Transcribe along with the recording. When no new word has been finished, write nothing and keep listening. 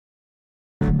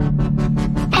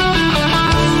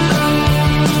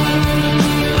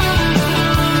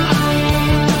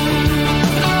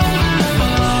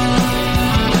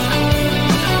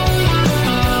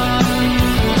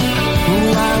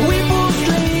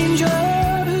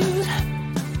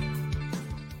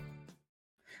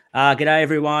G'day,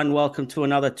 everyone. Welcome to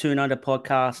another Tune Under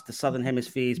podcast, the Southern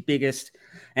Hemisphere's biggest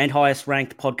and highest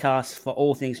ranked podcast for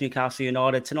all things Newcastle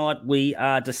United. Tonight, we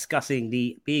are discussing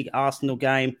the big Arsenal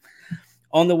game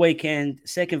on the weekend,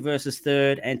 second versus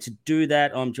third. And to do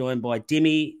that, I'm joined by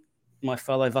Dimmy, my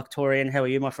fellow Victorian. How are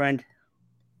you, my friend?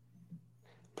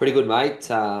 Pretty good, mate.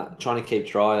 Trying to keep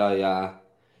dry. I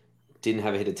didn't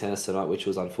have a hit of tennis tonight, which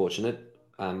was unfortunate.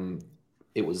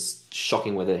 It was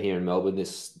shocking weather here in Melbourne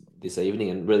this evening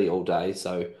and really all day.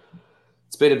 So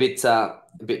it's been a bit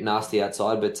nasty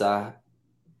outside, but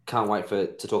can't wait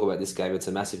to talk about this game. It's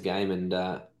a massive game, and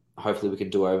hopefully we can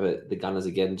do over the Gunners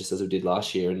again, just as we did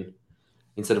last year. And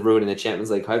instead of ruining their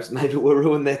Champions League hopes, maybe we'll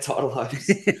ruin their title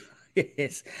hopes.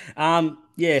 Yes.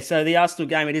 So the Arsenal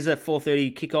game, it is a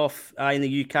 4:30 kickoff in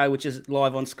the UK, which is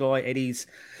live on Sky. Eddie's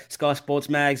Sky Sports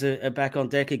Mags are back on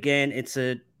deck again. It's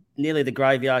nearly the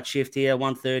graveyard shift here,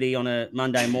 1:30 on a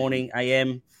Monday morning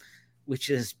AM, which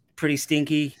is pretty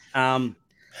stinky.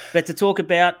 But to talk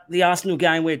about the Arsenal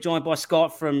game, we're joined by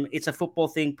Scott from It's a Football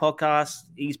Thing podcast.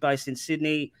 He's based in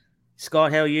Sydney.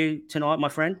 Scott, how are you tonight, my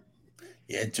friend?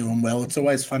 Yeah, doing well. It's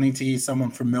always funny to hear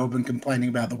someone from Melbourne complaining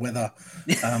about the weather.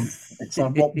 It's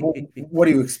like, what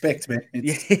do you expect, man?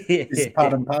 It's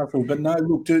part and parcel. But no,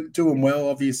 look, doing well.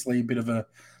 Obviously, a bit of a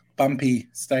bumpy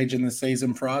stage in the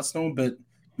season for Arsenal, but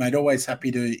mate, always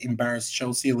happy to embarrass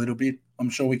Chelsea a little bit. I'm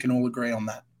sure we can all agree on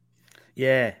that.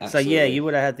 Yeah. Absolutely. So, yeah, you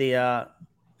would have had the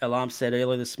alarm set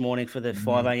early this morning for the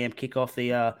 5 a.m. kickoff,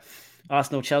 the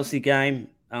Arsenal-Chelsea game.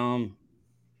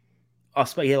 I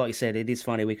suppose, yeah, like you said, it is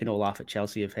funny. We can all laugh at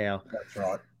Chelsea of how That's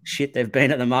right. shit they've been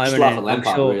at the moment. Just laugh at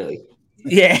Lampard, really.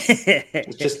 Yeah.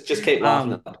 Just keep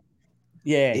laughing at that.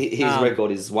 Yeah. His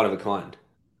record is one of a kind.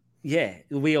 Yeah.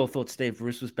 We all thought Steve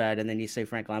Bruce was bad, and then you see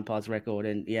Frank Lampard's record,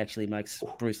 and he actually makes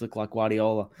Bruce look like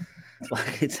Guardiola.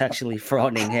 Like, it's actually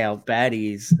frightening how bad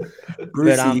he is.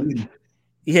 Brucey.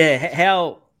 Yeah.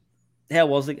 How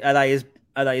was it? Are they as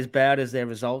bad as their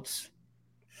results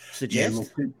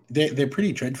suggest? Yeah, look, they're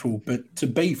pretty dreadful. But to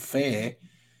be fair,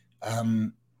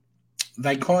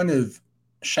 they kind of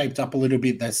shaped up a little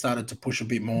bit. They started to push a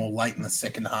bit more late in the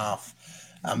second half.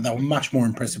 They were much more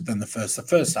impressive than the first. The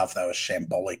first half, they were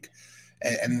shambolic.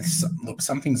 And look,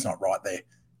 something's not right there.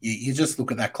 You just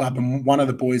look at that club. And one of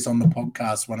the boys on the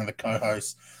podcast, one of the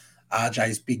co-hosts,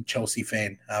 RJ's big Chelsea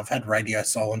fan. I've had radio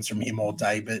silence from him all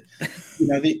day, but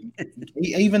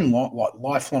even like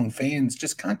lifelong fans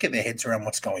just can't get their heads around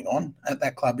what's going on at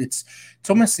that club. It's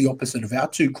almost the opposite of our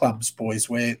two clubs, boys,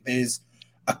 where there's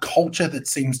a culture that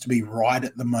seems to be right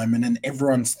at the moment, and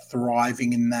everyone's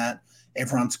thriving in that.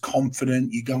 Everyone's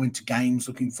confident. You go into games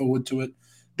looking forward to it.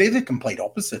 They're the complete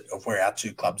opposite of where our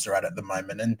two clubs are at the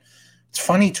moment, and it's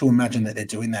funny to imagine that they're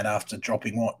doing that after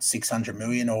dropping 600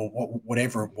 million or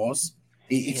whatever it was.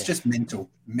 It's just mental.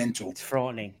 It's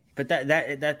frightening. But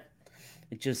it's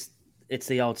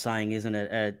the old saying, isn't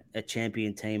it? A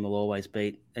champion team will always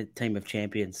beat a team of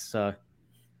champions. So,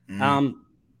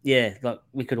 look,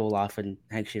 we could all laugh and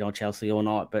hang shit on Chelsea all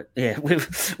night, but yeah,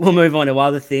 we'll move on to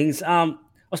other things. I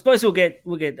suppose we'll get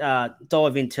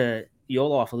dive into your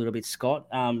life a little bit, Scott.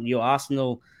 Your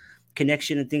Arsenal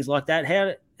connection and things like that.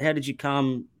 How did you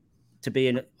come to be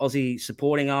an Aussie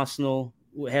supporting Arsenal?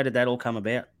 How did that all come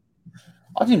about?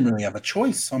 I didn't really have a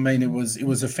choice. I mean, it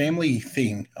was a family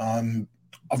thing.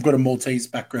 I've got a Maltese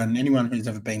background. Anyone who's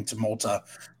ever been to Malta,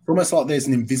 it's almost like there's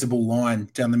an invisible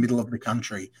line down the middle of the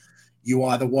country. You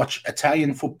either watch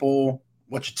Italian football,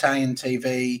 watch Italian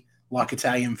TV, like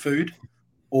Italian food,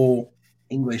 or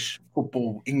English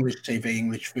football, English TV,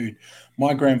 English food.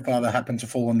 My grandfather happened to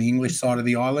fall on the English side of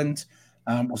the island,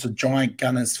 was a giant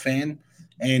Gunners fan,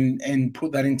 and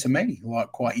put that into me,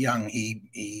 like quite young.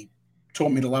 He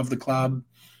taught me to love the club.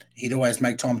 He'd always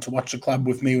make time to watch the club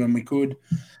with me when we could.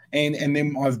 And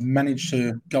then I've managed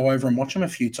to go over and watch them a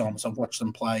few times. I've watched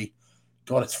them play,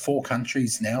 God, it's 4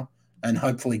 countries now, and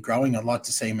hopefully growing. I'd like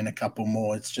to see them in a couple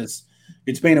more. It's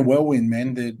been a whirlwind,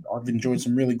 man. I've enjoyed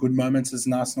some really good moments as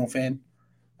an Arsenal fan.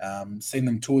 Seen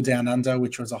them tour down under,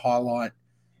 which was a highlight.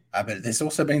 But there's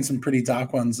also been some pretty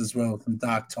dark ones as well, some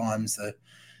dark times. The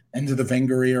end of the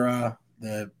Wenger era,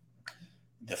 the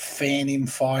fan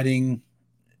infighting,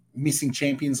 missing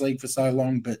Champions League for so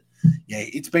long. But yeah,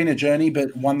 it's been a journey,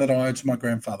 but one that I owe to my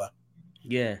grandfather.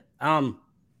 Yeah.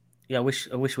 I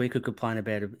wish we could complain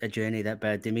about a journey that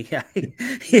bad, Dimmy.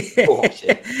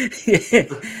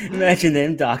 Imagine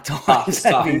them dark times.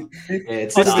 I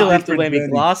still have to wear my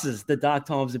glasses. The dark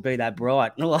times would be that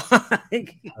bright.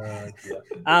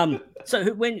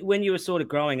 So when you were sort of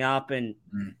growing up and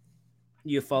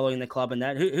you're following the club and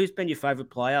that, who's been your favourite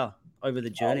player over the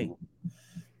journey?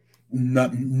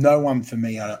 No one for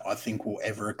me, I think, will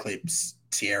ever eclipse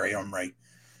Thierry Henry.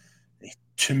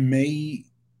 To me,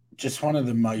 just one of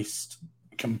the most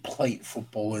complete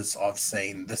footballers I've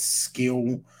seen. The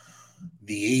skill,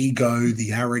 the ego,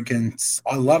 the arrogance.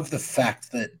 I love the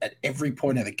fact that at every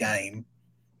point of the game,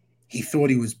 he thought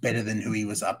he was better than who he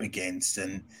was up against,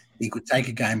 and he could take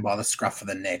a game by the scruff of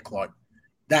the neck. Like,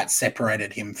 that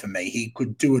separated him for me. He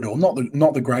could do it all.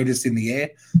 Not the greatest in the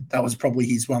air. That was probably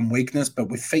his one weakness, but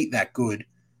with feet that good,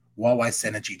 why waste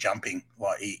energy jumping?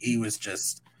 Like, he was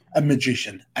just a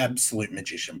magician, absolute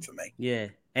magician for me. Yeah,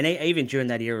 and even during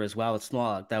that era as well, it's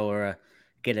not like they were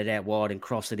get it out wide and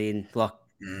cross it in like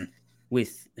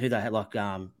with who they had, like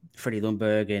Freddie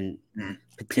Lundberg and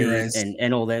Petit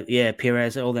and all that. Yeah,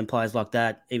 Perez, all them players like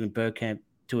that. Even Bergkamp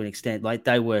to an extent, like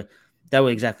they were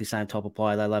exactly the same type of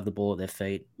player. They loved the ball at their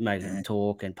feet, made them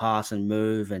talk and pass and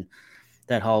move, and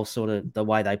that whole sort of the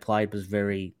way they played was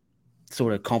very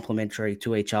sort of complementary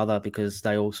to each other because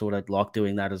they all sort of like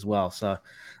doing that as well. So,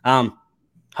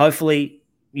 hopefully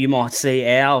you might see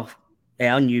our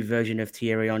new version of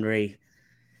Thierry Henry,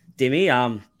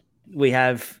 Dimmy. We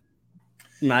have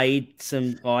made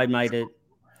some. I made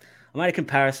a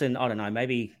comparison. I don't know,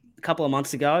 maybe a couple of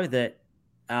months ago that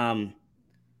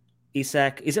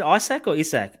Isak, is it Isaac or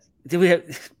Isak? Could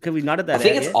we noted that? I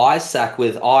think it's Isaac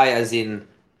with I as in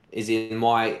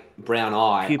my brown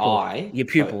eye. Pupil. Your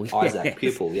pupil. So Isaac,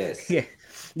 pupil. Yes.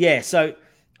 Yeah. So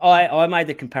I made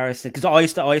the comparison because I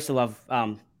used to love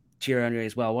Thierry Henry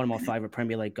as well. One of my favourite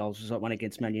Premier League goals was like one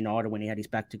against Man United when he had his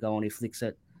back to goal and he flicks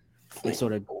it and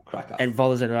sort of and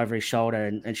volleys it over his shoulder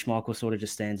and Schmeichel sort of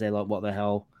just stands there like, what the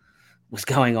hell was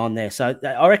going on there? So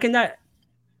I reckon that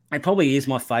it probably is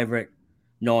my favourite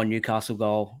non-Newcastle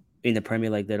goal in the Premier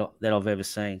League that I've ever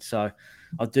seen. So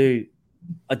I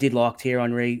did like Thierry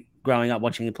Henry growing up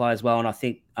watching him play as well, and I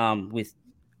think with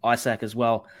Isaac as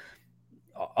well,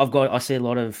 I see a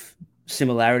lot of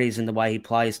similarities in the way he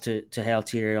plays to how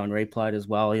Thierry Henry played as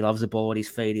well. He loves the ball at his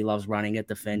feet. He loves running at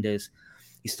defenders.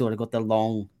 He's sort of got the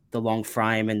long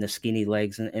frame and the skinny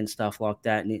legs and stuff like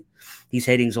that. And his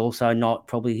heading's also not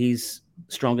probably his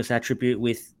strongest attribute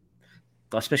with,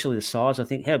 especially the size. I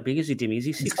think, how big is he, Dimmy? Is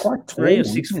he 6'3"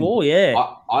 or 6'4"?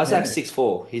 Yeah. Isaac's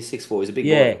 6'4". He's 6'4". He's a big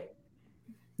boy.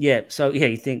 Yeah. So,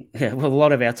 you think, well, a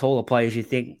lot of our taller players, you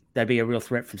think they'd be a real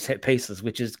threat from set pieces,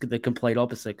 which is the complete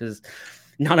opposite because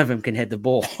none of them can head the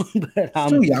ball. But,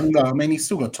 still young, though. I mean, he's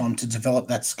still got time to develop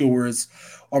that skill, whereas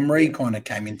Henry kind of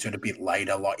came into it a bit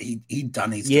later. Like, he'd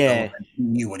done his development. He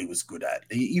knew what he was good at.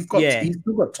 He's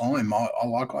still got time. I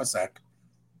like Isaac.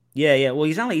 Yeah. Well,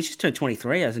 he's just turned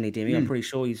 23, hasn't he, Dimmy? I'm pretty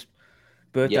sure his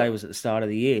birthday was at the start of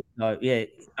the year. So, yeah.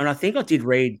 And I think I did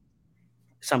read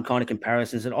some kind of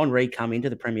comparisons that Henry come into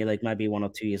the Premier League maybe 1 or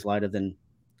 2 years later than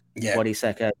what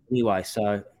Isak had anyway.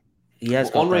 So he has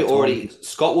got Henry already.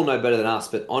 Scott will know better than us,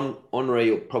 but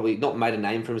Henry probably not made a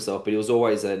name for himself, but he was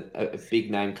always a big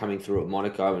name coming through at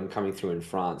Monaco and coming through in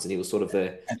France, and he was sort of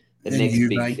the next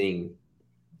big thing.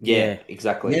 Yeah,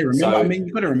 exactly. Yeah, remember,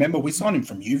 you've got to remember, we signed him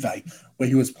from Juve, where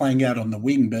he was playing out on the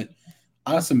wing, but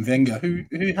Arsene Wenger, who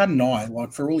had an eye,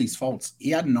 like for all his faults, he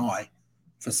had an eye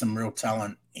for some real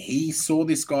talent. He saw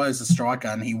this guy as a striker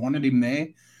and he wanted him there.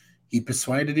 He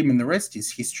persuaded him, and the rest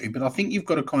is history. But I think you've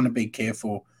got to kind of be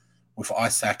careful with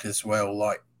Isaac as well.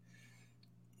 Like,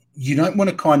 you don't want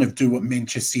to kind of do what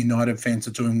Manchester United fans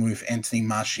are doing with Anthony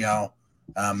Martial,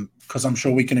 because I'm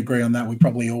sure we can agree on that. We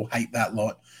probably all hate that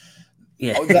lot.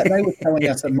 Yeah. They were telling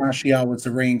us that Martial was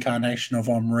the reincarnation of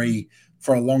Henry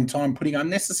for a long time, putting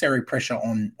unnecessary pressure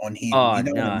on him. Oh, you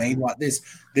know what I mean? Like,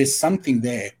 there's something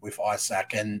there with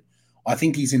Isaac, and I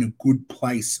think he's in a good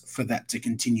place for that to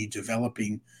continue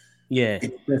developing. Yeah.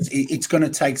 It's going to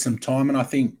take some time, and I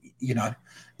think,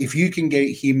 if you can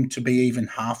get him to be even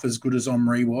half as good as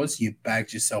Henry was, you've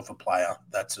bagged yourself a player.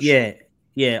 That's a sure.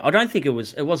 Yeah. I don't think it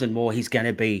wasn't more he's going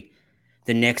to be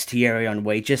the next Thierry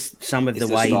Henry, just some of the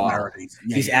way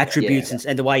his attributes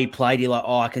and the way he played, you're like,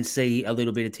 I can see a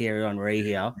little bit of Thierry Henry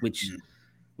here, which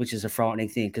is a frightening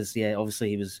thing because,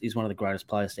 obviously he's one of the greatest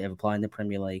players to ever play in the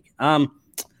Premier League.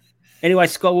 Anyway,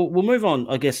 Scott, we'll move on,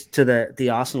 I guess, to the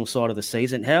Arsenal side of the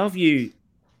season. How have you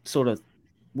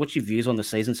what's your views on the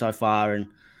season so far, and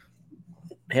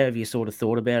how have you sort of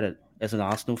thought about it as an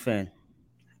Arsenal fan?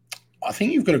 I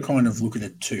think you've got to kind of look at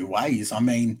it two ways. I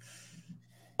mean,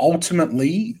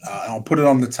 ultimately, I'll put it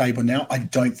on the table now, I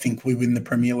don't think we win the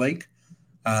Premier League.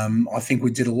 I think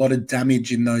we did a lot of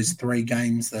damage in those 3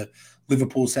 games, the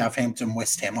Liverpool, Southampton,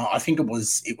 West Ham. I think it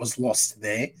was lost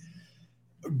there.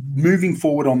 Moving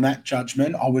forward on that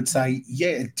judgment, I would say,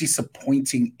 a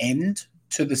disappointing end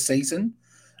to the season.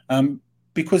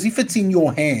 Because if it's in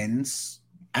your hands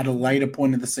at a later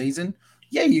point of the season,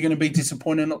 you're going to be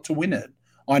disappointed not to win it.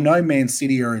 I know Man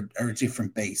City are a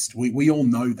different beast. We all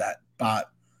know that, but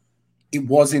it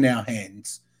was in our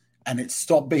hands, and it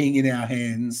stopped being in our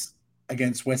hands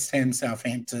against West Ham,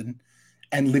 Southampton,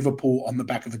 and Liverpool on the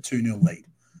back of a 2-0 lead.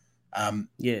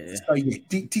 So,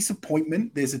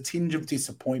 disappointment. There's a tinge of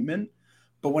disappointment.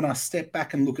 But when I step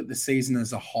back and look at the season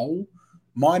as a whole,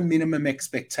 my minimum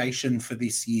expectation for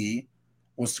this year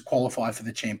was to qualify for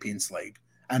the Champions League.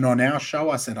 And on our show,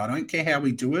 I said, I don't care how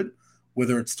we do it,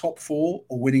 whether it's top 4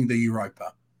 or winning the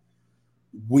Europa.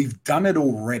 We've done it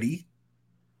already,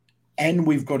 and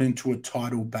we've got into a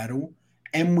title battle,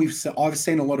 and I've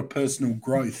seen a lot of personal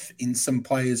growth in some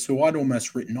players who I'd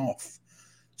almost written off.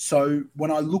 So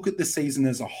when I look at the season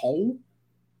as a whole,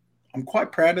 I'm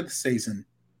quite proud of the season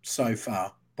so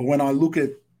far. But when I look at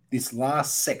this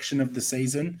last section of the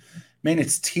season, man,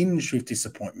 it's tinged with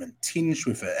disappointment, tinged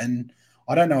with it. And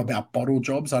I don't know about bottle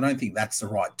jobs. I don't think that's the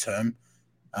right term.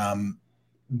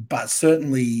 But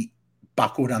certainly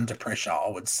buckled under pressure, I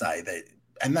would say that.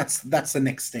 And that's the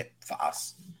next step for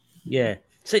us. Yeah.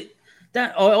 See,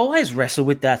 that I always wrestle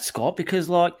with that, Scott, because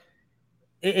like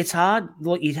it's hard.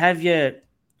 Like you'd have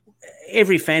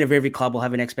every fan of every club will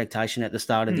have an expectation at the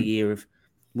start of the year of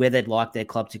where they'd like their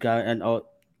club to go. And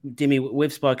Dimmy,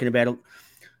 we've spoken about it.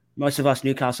 Most of us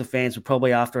Newcastle fans will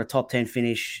probably, after a top 10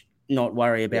 finish, not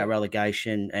worry about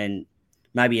relegation and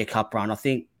maybe a cup run. I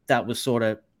think that was sort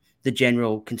of the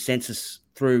general consensus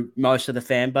through most of the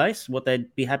fan base, what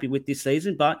they'd be happy with this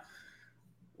season. But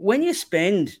when you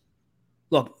spend,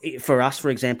 look, for us, for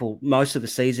example, most of the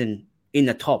season in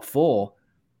the top 4,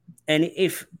 and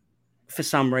if for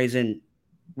some reason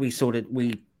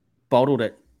we bottled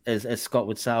it, as Scott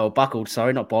would say, or buckled,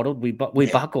 sorry, not bottled, we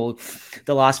buckled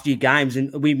the last few games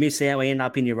and we miss out, we end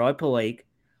up in Europa League,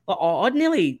 I'd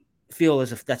nearly feel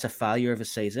as if that's a failure of a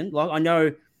season. Like I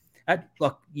know,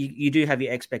 you do have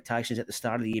your expectations at the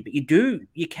start of the year, but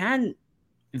you can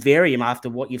vary them after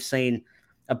what you've seen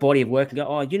a body of work and go,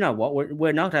 oh, you know what,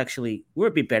 we're not actually, we're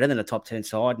a bit better than a top 10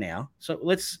 side now. So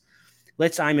let's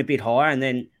aim a bit higher. And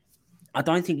then I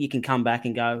don't think you can come back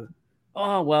and go,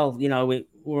 oh, well, you know, we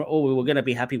were going to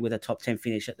be happy with a top 10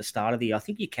 finish at the start of the year. I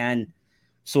think you can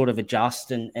sort of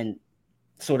adjust and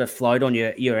sort of float on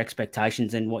your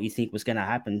expectations and what you think was going to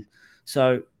happen.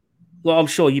 So, well, I'm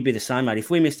sure you'd be the same, mate. If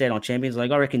we missed out on Champions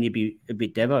League, I reckon you'd be a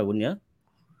bit devo, wouldn't you?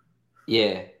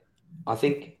 Yeah, I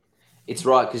think it's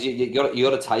right because you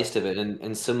got a taste of it,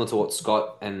 and similar to what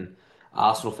Scott and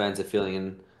Arsenal fans are feeling.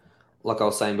 And like I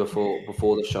was saying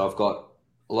before the show, I've got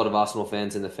a lot of Arsenal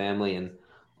fans in the family and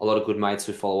a lot of good mates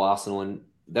who follow Arsenal, and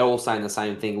they're all saying the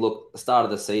same thing. Look, the start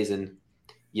of the season,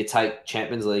 you take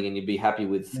Champions League and you'd be happy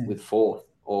with 4th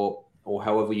or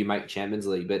however you make Champions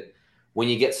League. But when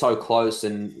you get so close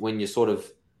and when you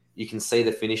can see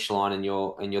the finish line and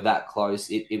you're that close,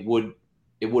 it would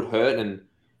hurt. And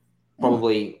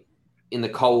probably in the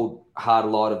cold, hard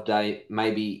light of day,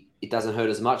 maybe it doesn't hurt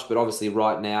as much. But obviously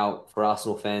right now for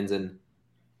Arsenal fans, and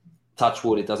touch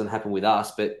wood, it doesn't happen with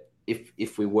us. But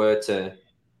if we were to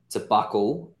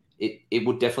buckle, it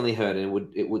would definitely hurt and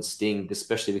it would sting,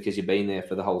 especially because you've been there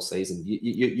for the whole season.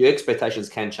 Your expectations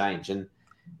can change, and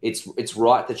it's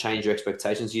right to change your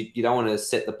expectations. You don't want to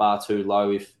set the bar too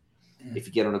low if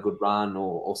you get on a good run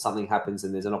or something happens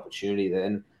and there's an opportunity there.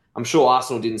 And I'm sure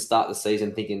Arsenal didn't start the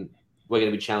season thinking we're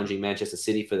going to be challenging Manchester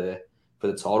City for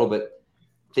the title, but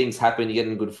things happen, you get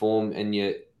in good form and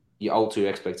you alter your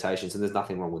expectations, and there's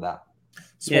nothing wrong with that.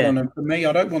 For me,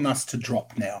 I don't want us to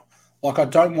drop now. Like I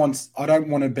don't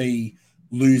want to be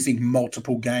losing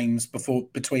multiple games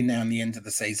between now and the end of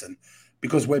the season,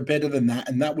 because we're better than that,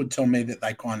 and that would tell me that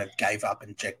they kind of gave up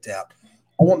and checked out.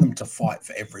 I want them to fight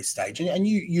for every stage, and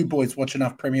you boys watch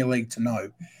enough Premier League to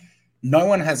know no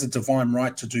one has a divine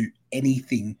right to do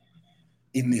anything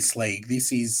in this league.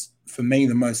 This is, for me,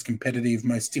 the most competitive,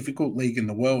 most difficult league in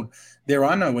the world. There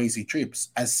are no easy trips,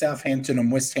 as Southampton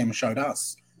and West Ham showed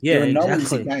us. Yeah, there are no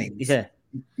exactly. easy games. Yeah.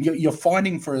 You're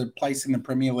fighting for a place in the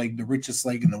Premier League, the richest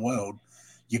league in the world.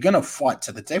 You're going to fight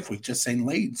to the death. We've just seen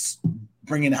Leeds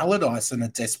bring in Allardyce in a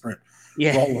desperate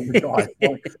roll of the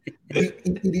dice.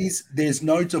 It is. There's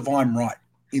no divine right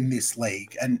in this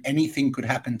league, and anything could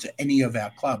happen to any of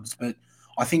our clubs. But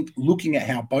I think looking at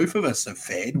how both of us have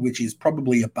fared, which is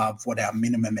probably above what our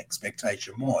minimum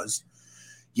expectation was,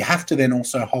 you have to then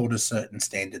also hold a certain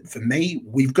standard. For me,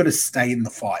 we've got to stay in the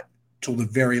fight till the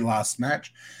very last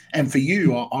match. And for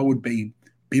you, I would be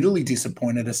bitterly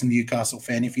disappointed as a Newcastle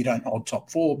fan if you don't hold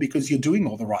top 4, because you're doing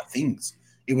all the right things.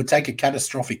 It would take a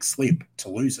catastrophic slip to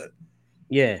lose it.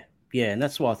 Yeah, and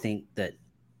that's why I think that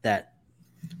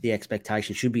the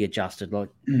expectation should be adjusted. Like,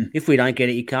 if we don't get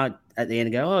it, you can't at the end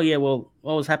and go, oh yeah, well,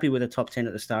 I was happy with the top 10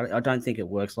 at the start. I don't think it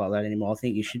works like that anymore. I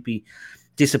think you should be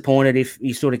disappointed if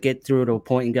you sort of get through to a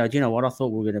point and go, you know what, I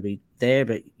thought we were going to be there,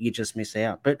 but you just miss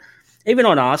out. But even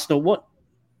on Arsenal,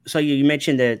 so you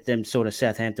mentioned them sort of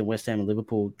Southampton, West Ham, and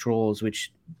Liverpool draws,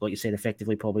 which, like you said,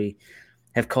 effectively probably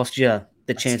have cost you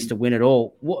the chance to win it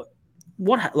all.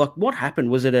 What happened?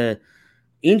 Was it a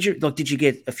injury? Like, did you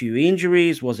get a few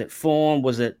injuries? Was it form?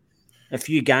 Was it a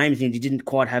few games and you didn't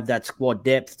quite have that squad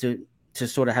depth to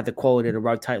sort of have the quality to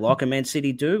rotate like a Man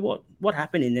City do? What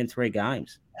happened in them 3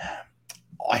 games?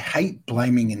 I hate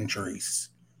blaming injuries.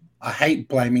 I hate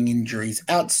blaming injuries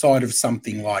outside of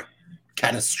something like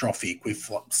catastrophic with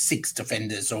like 6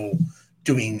 defenders or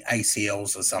doing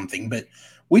ACLs or something. But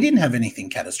we didn't have anything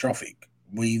catastrophic.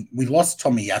 We lost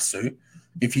Tomiyasu.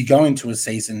 If you go into a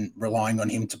season relying on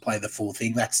him to play the full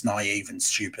thing, that's naive and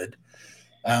stupid.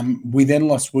 We then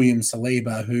lost William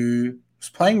Saliba, who was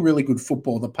playing really good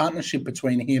football. The partnership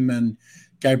between him and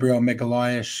Gabriel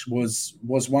Magalhaes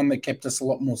was one that kept us a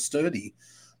lot more sturdy.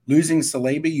 Losing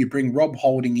Saliba, you bring Rob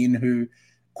Holding in, who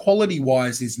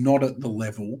quality-wise is not at the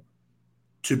level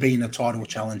to be in a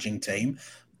title-challenging team,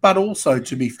 but also,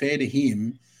 to be fair to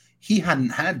him, he hadn't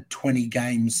had 20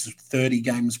 games, 30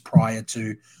 games prior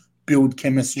to build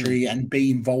chemistry and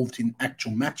be involved in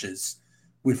actual matches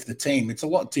with the team. It's a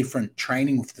lot different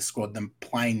training with the squad than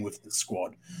playing with the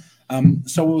squad.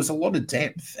 So it was a lot of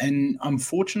depth. And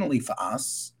unfortunately for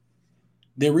us,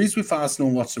 there is with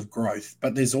Arsenal lots of growth,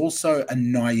 but there's also a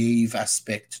naive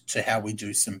aspect to how we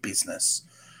do some business.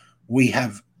 We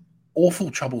have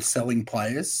awful trouble selling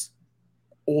players.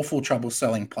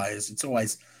 It's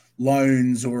always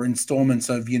loans or installments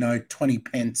of, 20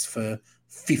 pence for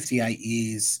 58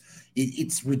 years.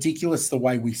 It's ridiculous the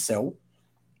way we sell.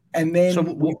 And then, so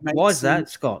why is that,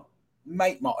 Scott?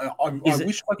 Mate, I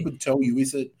wish I could tell you.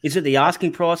 Is it the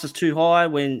asking price is too high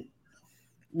when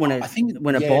a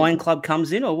buying club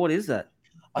comes in, or what is that?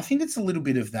 I think it's a little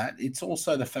bit of that. It's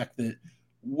also the fact that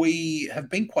we have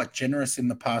been quite generous in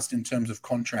the past in terms of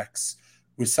contracts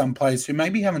with some players who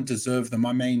maybe haven't deserved them.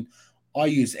 I mean, I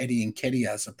use Eddie Nketiah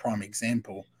as a prime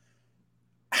example.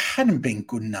 Hadn't been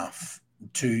good enough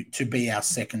to be our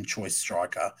second choice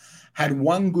striker. Had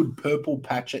one good purple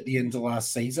patch at the end of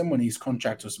last season when his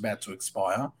contract was about to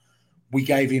expire. We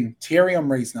gave him Thierry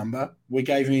Henry's number. We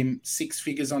gave him 6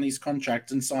 figures on his contract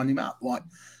and signed him up. Like,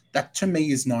 that to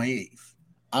me is naive.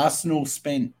 Arsenal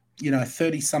spent,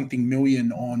 30-something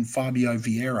million on Fabio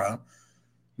Vieira.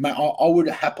 Mate, I would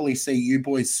happily see you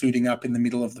boys suiting up in the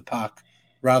middle of the park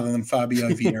rather than Fabio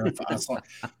Vieira for us. Like,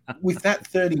 with that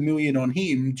 30 million on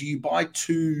him, do you buy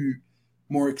 2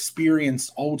 more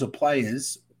experienced older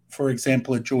players? For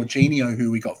example, a Jorginho,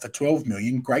 who we got for 12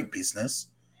 million, great business,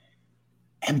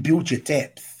 and build your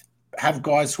depth. Have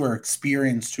guys who are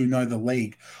experienced, who know the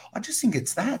league. I just think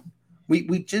it's that.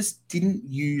 We just didn't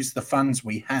use the funds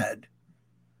we had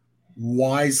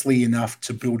wisely enough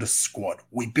to build a squad.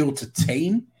 We built a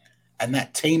team, and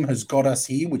that team has got us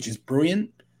here, which is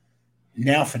brilliant.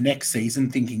 Now for next season,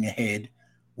 thinking ahead,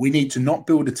 we need to not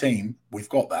build a team. We've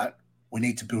got that. We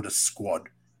need to build a squad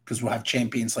because we'll have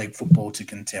Champions League football to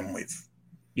contend with.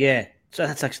 Yeah, so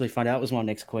that's actually funny. That was my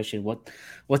next question. What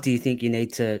do you think you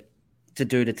need to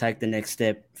do to take the next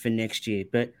step for next year?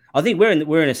 But I think we're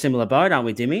in a similar boat, aren't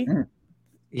we, Dimmy?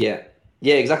 Yeah,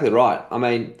 exactly right. I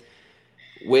mean,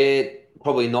 we're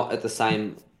probably not at the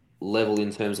same level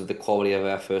in terms of the quality of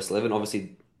our first 11.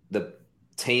 Obviously, the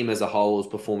team as a whole is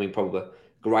performing probably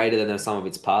greater than the sum of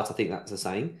its parts. I think that's the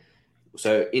saying.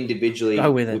 So individually,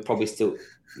 we probably still.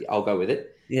 I'll go with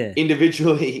it. Yeah.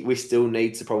 Individually, we still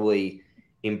need to probably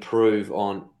improve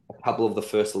on a couple of the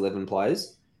first 11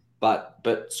 players. But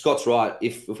Scott's right.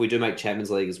 If we do make Champions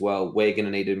League as well, we're going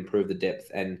to need to improve the depth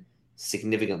and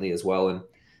significantly as well. And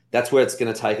that's where it's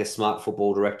going to take a smart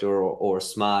football director or a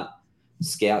smart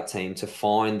scout team to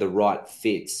find the right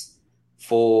fits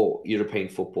for European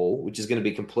football, which is going to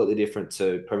be completely different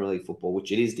to Premier League football,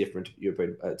 which it is different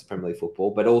to Premier League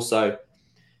football, but also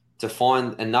to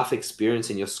find enough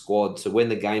experience in your squad so when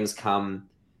the games come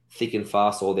thick and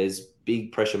fast, or there's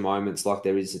big pressure moments like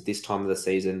there is at this time of the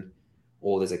season,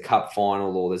 or there's a cup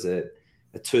final, or there's a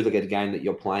two-legged game that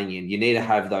you're playing in, you need to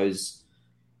have those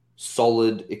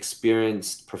solid,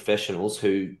 experienced professionals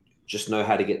who just know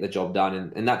how to get the job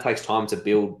done. And that takes time to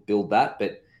build that,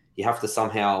 but you have to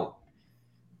somehow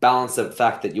balance the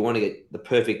fact that you want to get the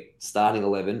perfect starting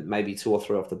 11, maybe 2 or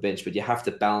 3 off the bench, but you have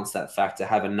to balance that fact to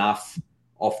have enough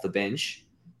off the bench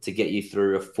to get you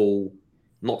through a full,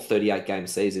 not 38 game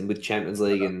season. With Champions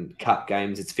League and Cup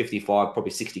games, it's 55, probably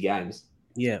 60 games.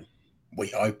 Yeah. We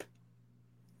hope.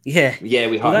 Yeah. Yeah,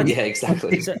 we hope. Yeah,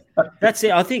 exactly. That's it.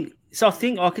 I think So I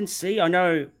think I can see. I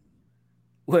know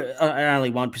only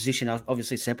one position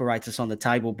obviously separates us on the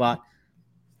table, but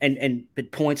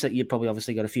but points that you probably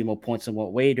obviously got a few more points than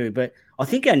what we do. But I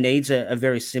think our needs are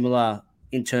very similar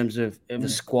in terms of a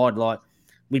squad. Like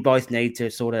we both need to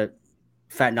sort of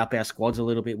fatten up our squads a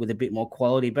little bit with a bit more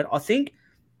quality. But I think,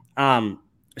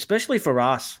 especially for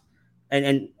us,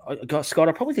 Scott,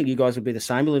 I probably think you guys would be the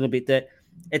same a little bit. That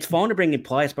it's fine to bring in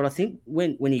players, but I think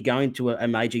when you go into a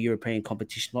major European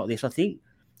competition like this, I think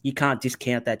you can't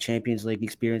discount that Champions League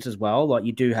experience as well. Like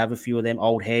you do have a few of them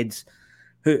old heads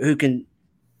who can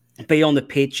be on the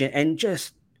pitch and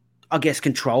just, I guess,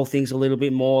 control things a little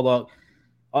bit more. Like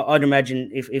I'd imagine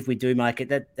if we do make it,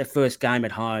 that the first game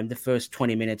at home, the first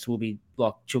 20 minutes will be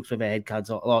like chooks with our head cuts,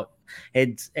 like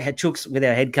chooks with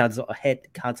our head cuts.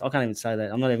 I can't even say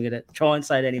that. I'm not even going to try and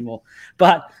say it anymore.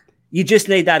 But you just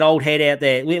need that old head out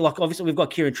there. Like obviously we've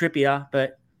got Kieran Trippier,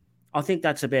 but I think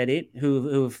that's about it.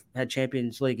 Who've had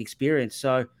Champions League experience.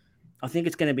 So I think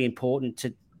it's going to be important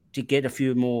to get a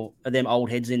few more of them old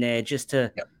heads in there just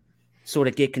to sort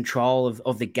of get control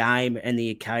of the game and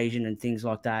the occasion and things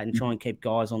like that, and try and keep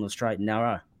guys on the straight and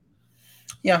narrow.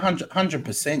 Yeah,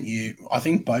 100%. I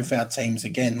think both our teams,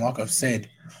 again, like I've said,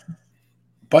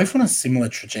 both on a similar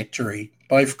trajectory,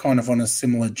 both kind of on a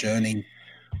similar journey.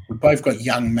 We've both got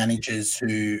young managers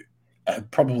who have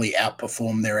probably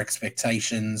outperformed their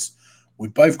expectations.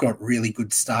 We've both got really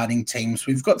good starting teams.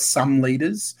 We've got some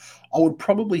leaders. I would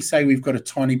probably say we've got a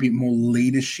tiny bit more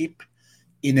leadership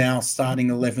in our starting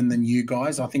 11 than you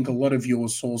guys. I think a lot of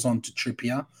yours falls onto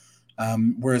Trippier,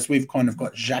 whereas we've kind of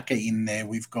got Xhaka in there.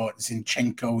 We've got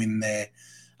Zinchenko in there.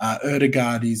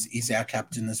 Erdegaard is our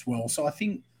captain as well. So I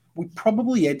think we're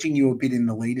probably edging you a bit in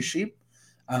the leadership,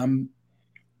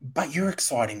 but you're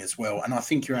exciting as well. And I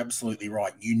think you're absolutely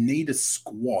right. You need a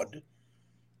squad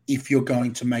if you're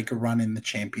going to make a run in the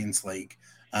Champions League.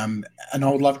 And I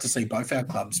would love to see both our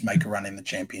clubs make a run in the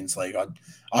Champions League.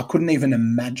 I couldn't even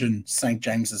imagine St.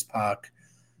 James's Park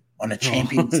on a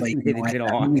Champions League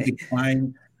night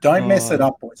playing. Don't mess it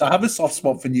up, boys. I have a soft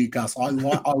spot for Newcastle.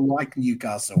 I like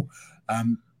Newcastle.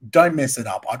 Don't mess it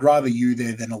up. I'd rather you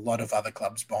there than a lot of other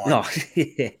clubs behind. Oh,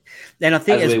 yeah. And I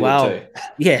think as well,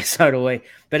 yeah, so do we.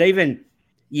 But even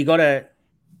you got to,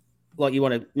 like, you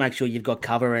want to make sure you've got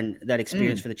cover and that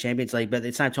experience for the Champions League. But at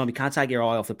the same time, you can't take your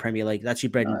eye off the Premier League. That's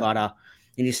your bread and butter.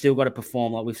 And you still got to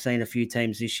perform. Like we've seen a few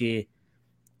teams this year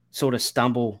sort of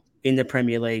stumble in the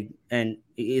Premier League. And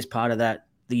it is part of that,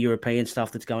 the European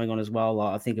stuff that's going on as well.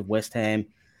 Like I think of West Ham,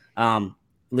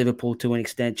 Liverpool to an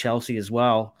extent, Chelsea as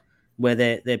well, where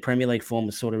their Premier League form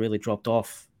has sort of really dropped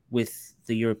off with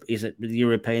the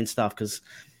European stuff. Because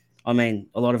I mean,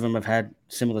 a lot of them have had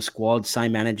similar squads,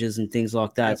 same managers and things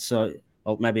like that. Yep. So,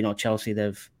 well, maybe not Chelsea.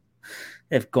 They've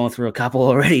gone through a couple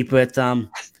already. But, So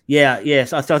I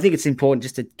think it's important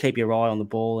just to keep your eye on the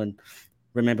ball and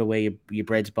remember where your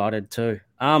bread's buttered too.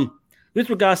 With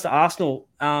regards to Arsenal,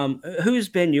 who's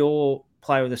been your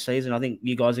player of the season? I think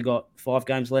you guys have got 5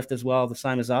 games left as well, the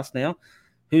same as us now.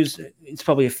 It's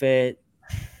probably a fair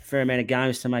amount of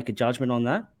games to make a judgment on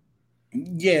that.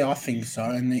 Yeah, I think so.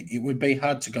 And it would be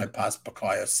hard to go past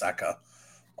Bukayo Saka.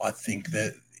 I think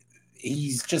that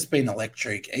he's just been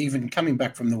electric. Even coming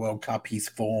back from the World Cup, his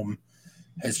form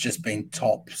has just been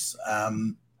tops. I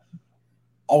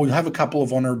would have a couple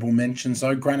of honourable mentions,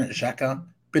 though. Granit Xhaka,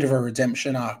 bit of a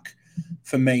redemption arc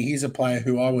for me. He's a player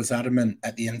who I was adamant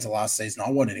at the end of last season. I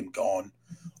wanted him gone.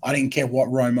 I didn't care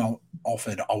what Roma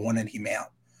offered. I wanted him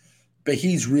out. But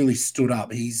he's really stood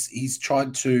up. He's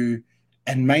tried to,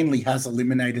 and mainly has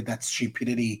eliminated that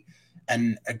stupidity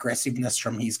and aggressiveness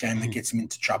from his game that gets him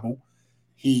into trouble.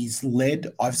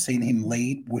 I've seen him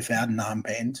lead without an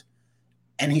armband,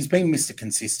 and he's been Mr.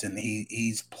 Consistent.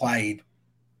 He's played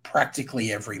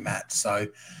practically every match. So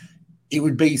it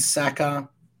would be Saka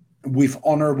with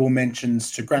honourable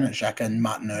mentions to Granit Xhaka and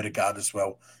Martin Ødegaard as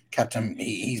well. Captain,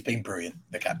 he's been brilliant,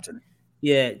 the captain.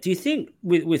 Yeah. Do you think,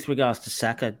 with regards to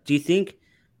Saka, do you think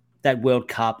that World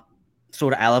Cup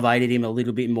sort of elevated him a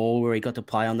little bit more, where he got to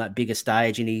play on that bigger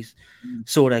stage and he's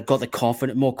sort of got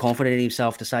more confident in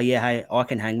himself to say, yeah, hey, I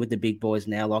can hang with the big boys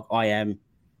now. Like I am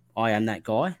that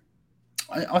guy.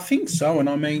 I think so. And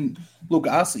I mean, look,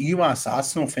 you asked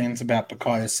Arsenal fans about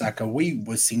Bukayo Saka. We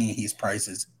were singing his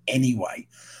praises anyway.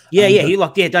 Yeah,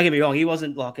 don't get me wrong. He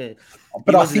wasn't like a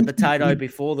potato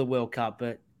before the World Cup,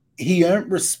 but he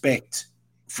earned respect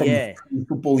from the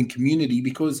footballing community,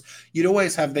 because you'd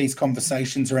always have these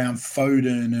conversations around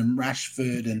Foden and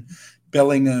Rashford and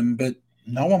Bellingham, but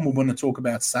no one would want to talk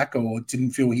about Saka or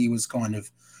didn't feel he was kind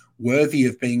of worthy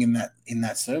of being in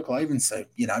that circle. I even say,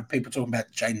 people talking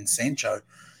about Jadon Sancho.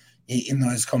 in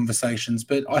those conversations.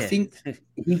 But I think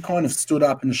he kind of stood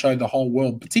up and showed the whole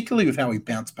world, particularly with how he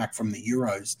bounced back from the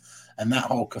Euros and that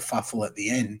whole kerfuffle at the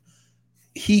end.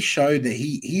 He showed that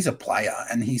he's a player,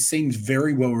 and he seems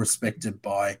very well respected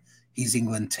by his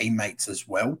England teammates as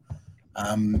well.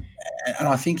 And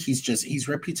I think his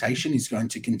reputation is going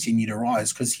to continue to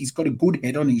rise because he's got a good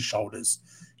head on his shoulders.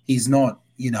 He's not,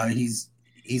 he's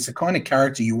the kind of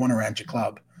character you want around your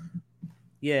club.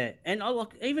 Yeah, and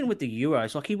even with the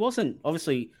Euros, he wasn't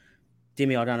obviously.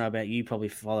 Dimmy, I don't know about you. Probably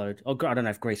followed. I don't know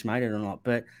if Greece made it or not,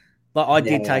 but I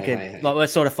did take it. I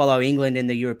sort of follow England in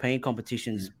the European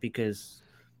competitions because,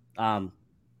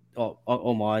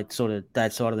 all my sort of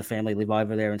dad's side of the family live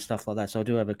over there and stuff like that. So I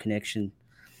do have a connection,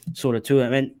 sort of, to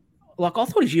him. And I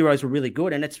thought his Euros were really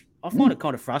good, and I find it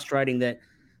kind of frustrating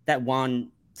that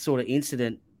one sort of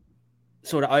incident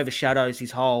sort of overshadows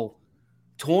his whole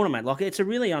tournament. It's a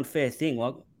really unfair thing.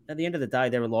 At the end of the day,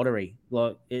 they're a lottery.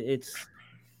 It's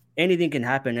anything can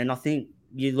happen, and I think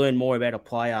you learn more about a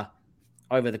player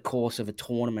over the course of a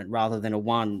tournament rather than a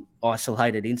one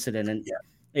isolated incident. And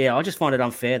yeah, I just find it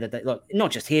unfair that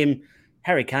not just him,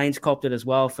 Harry Kane's copped it as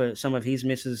well for some of his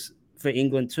misses for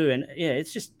England too. And yeah,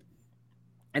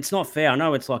 it's not fair. I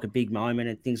know it's like a big moment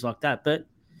and things like that, but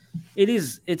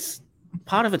it's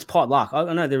part of it's pot luck.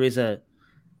 I know there is a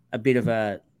bit of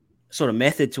a sort of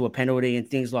method to a penalty and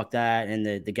things like that, and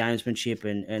the gamesmanship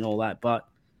and all that, but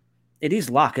it is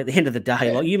luck at the end of the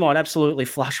day. You might absolutely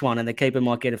flush one and the keeper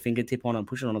might get a fingertip on it and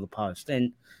push it onto the post.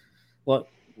 And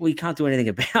we can't do anything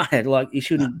about it. He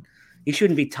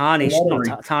shouldn't be tarnished.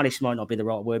 Tarnished might not be the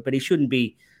right word, but he shouldn't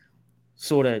be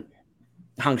sort of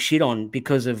hung shit on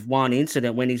because of one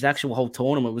incident when his actual whole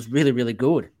tournament was really, really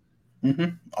good.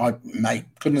 Mate,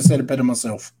 couldn't have said it better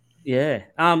myself. Yeah.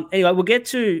 Anyway,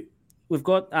 we've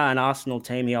got an Arsenal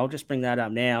team here. I'll just bring that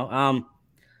up now.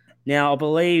 Now, I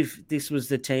believe this was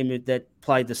the team that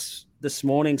played this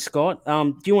morning, Scott.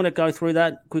 Do you want to go through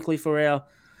that quickly for our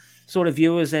sort of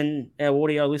viewers and our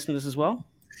audio listeners as well?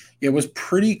 Yeah, it was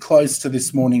pretty close to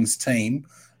this morning's team.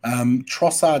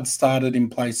 Trossard started in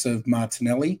place of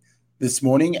Martinelli this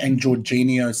morning, and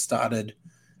Jorginho started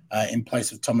in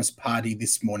place of Thomas Partey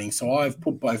this morning. So I've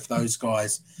put both those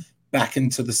guys back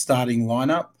into the starting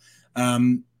lineup.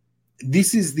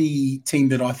 This is the team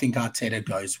that I think Arteta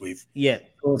goes with. Yeah.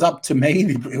 If it was up to me,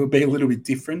 it would be a little bit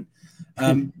different.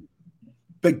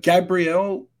 But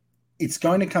Gabriel, it's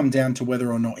going to come down to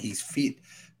whether or not he's fit,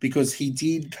 because he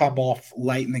did come off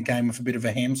late in the game with a bit of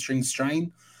a hamstring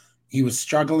strain. He was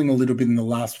struggling a little bit in the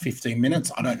last 15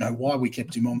 minutes. I don't know why we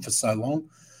kept him on for so long,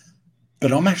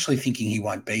 but I'm actually thinking he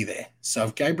won't be there. So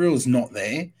if Gabriel is not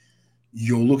there,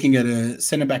 you're looking at a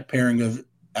centre-back pairing of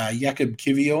Jakob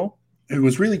Kivior, who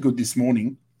was really good this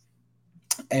morning,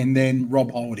 and then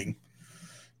Rob Holding.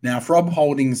 Now, if Rob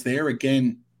Holding's there,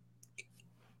 again,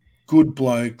 good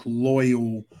bloke,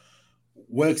 loyal,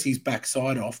 works his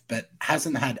backside off, but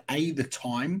hasn't had, the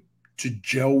time to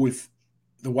gel with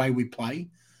the way we play,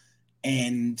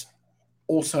 and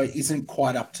also isn't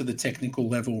quite up to the technical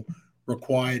level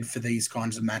required for these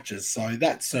kinds of matches. So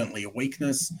that's certainly a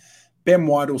weakness. Ben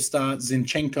White will start.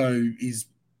 Zinchenko is,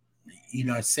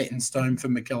 set in stone for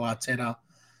Mikel Arteta.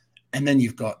 And then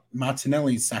you've got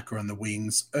Martinelli and Saka on the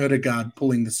wings, Erdegaard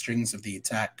pulling the strings of the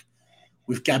attack,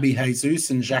 with Gabby Jesus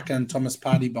and Xhaka and Thomas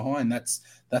Partey behind. That's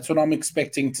what I'm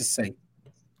expecting to see.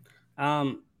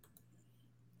 Dimmy,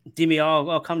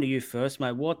 I'll come to you first,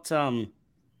 mate. What's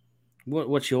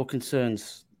your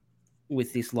concerns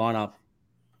with this lineup?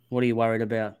 What are you worried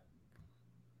about?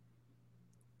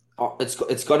 Oh,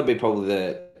 it's got to be probably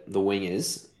the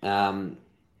wingers.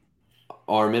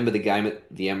 I remember the game at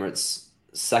the Emirates.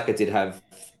 Saka did have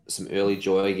some early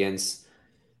joy against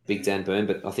Big Dan Burn,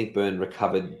 but I think Burn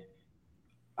recovered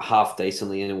half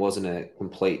decently, and it wasn't a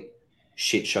complete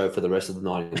shit show for the rest of the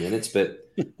 90 minutes. But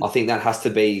I think that has to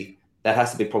be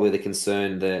probably the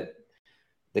concern, that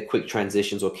the quick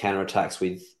transitions or counterattacks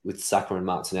with Saka and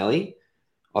Martinelli.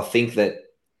 I think that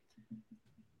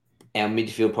our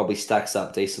midfield probably stacks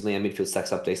up decently. Our midfield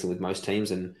stacks up decently with most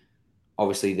teams, and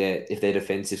obviously if they're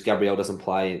defensive, Gabriel doesn't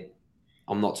play,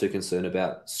 I'm not too concerned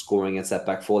about scoring against that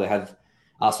back four.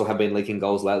 Arsenal have been leaking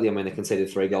goals lately. I mean, they conceded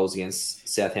 3 goals against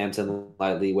Southampton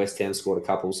lately. West Ham scored a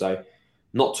couple, so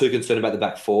not too concerned about the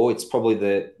back four. It's probably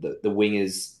the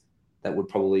wingers that would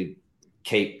probably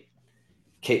keep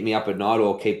me up at night,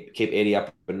 or keep Eddie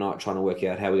up at night, trying to work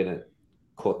out how we're going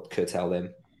to curtail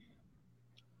them.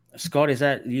 Scott, is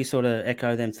that you sort of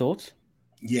echo them thoughts?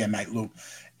 Yeah, mate. Look,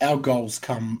 our goals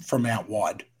come from out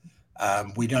wide.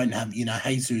 We don't have,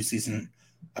 Jesus isn't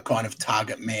a kind of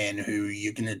target man who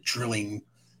you're going to drilling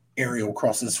aerial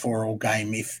crosses for all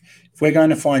game. If we're going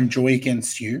to find joy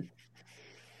against you,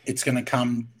 it's going to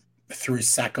come through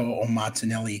Saka or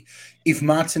Martinelli. If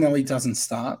Martinelli doesn't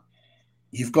start,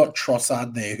 you've got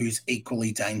Trossard there who's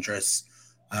equally dangerous.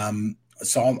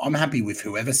 So I'm happy with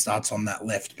whoever starts on that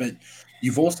left. But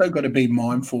you've also got to be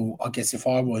mindful, I guess, if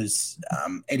I was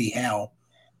Eddie Howe,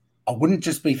 I wouldn't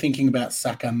just be thinking about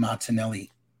Saka and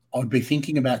Martinelli. I'd be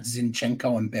thinking about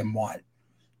Zinchenko and Ben White,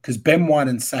 because Ben White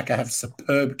and Saka have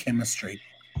superb chemistry.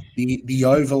 The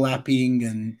overlapping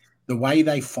and the way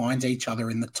they find each other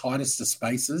in the tightest of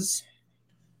spaces,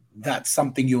 that's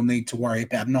something you'll need to worry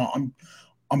about. No,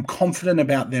 I'm confident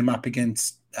about them up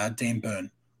against Dan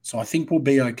Burn. So I think we'll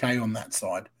be okay on that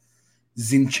side.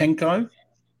 Zinchenko,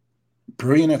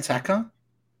 brilliant attacker,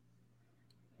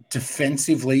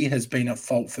 defensively has been at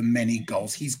fault for many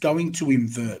goals. He's going to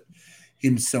invert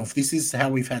himself. This is how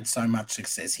we've had so much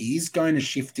success. He is going to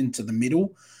shift into the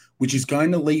middle, which is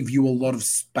going to leave you a lot of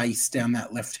space down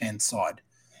that left-hand side.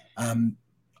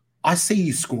 I see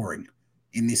you scoring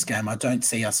in this game. I don't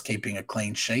see us keeping a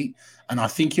clean sheet. And I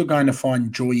think you're going to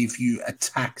find joy if you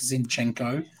attack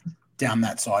Zinchenko down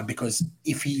that side, because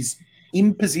if he's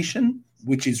in position,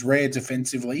 which is rare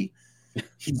defensively,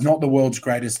 he's not the world's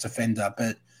greatest defender.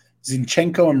 But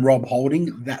Zinchenko and Rob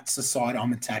Holding, that's the side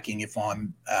I'm attacking if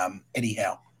I'm Eddie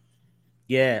Howe.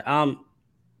 Yeah,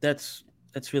 that's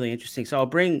really interesting. So I'll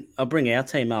bring our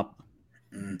team up.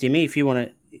 Dimmy, if you want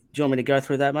to, do you want me to go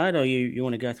through that, mate, or you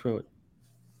want to go through it?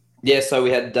 Yeah, so we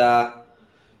had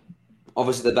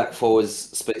obviously the back fours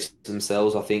speaks for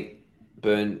themselves. I think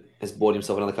Burn has bought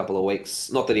himself another couple of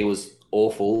weeks. Not that he was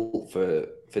awful for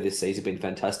this season, been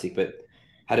fantastic, but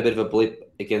had a bit of a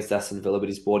blip against Aston Villa, but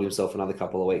he's bought himself another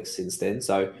couple of weeks since then.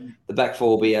 So the back four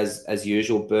will be as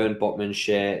usual: Burn, Botman,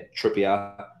 Share,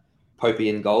 Trippier, Popey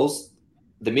in goals.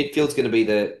 The midfield's going to be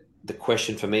the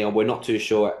question for me. We're not too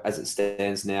sure as it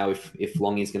stands now if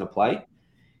Longy's going to play.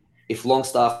 If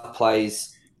Longstaff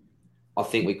plays, I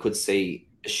think we could see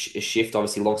a shift.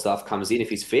 Obviously, Longstaff comes in if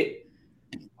he's fit.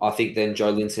 I think then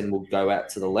Joe Linton will go out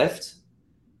to the left,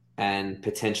 and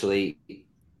potentially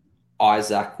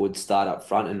Isaac would start up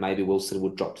front, and maybe Wilson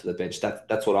would drop to the bench.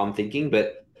 That's what I'm thinking.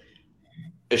 But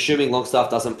assuming Longstaff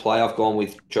doesn't play, I've gone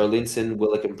with Joe Linton,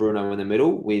 Willock, and Bruno in the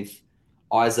middle, with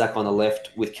Isaac on the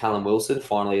left, with Callum Wilson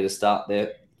finally to start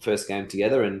their first game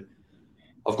together. And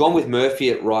I've gone with Murphy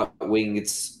at right wing.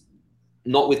 It's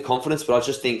not with confidence, but I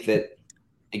just think that,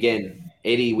 again,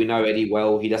 Eddie, we know Eddie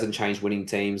well. He doesn't change winning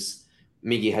teams.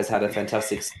 Miggy has had a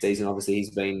fantastic season. Obviously, he's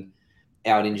been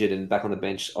out injured and back on the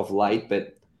bench of late,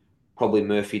 but probably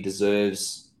Murphy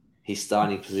deserves his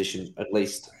starting position at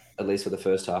least for the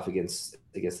first half against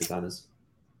the Gunners.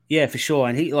 Yeah, for sure.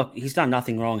 And he's done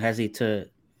nothing wrong, has he, to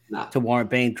warrant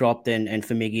being dropped and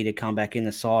for Miggy to come back in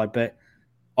the side. But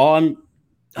I'm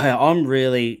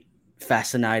really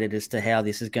fascinated as to how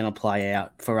this is going to play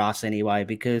out for us anyway,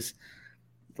 because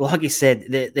like you said,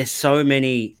 there's so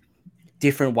many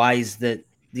different ways that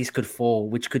this could fall,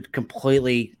 which could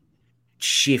completely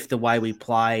shift the way we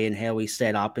play and how we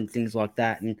set up and things like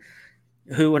that. And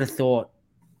who would have thought,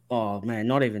 oh man,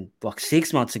 not even like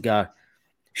 6 months ago,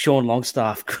 Sean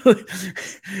Longstaff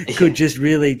could just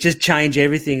really just change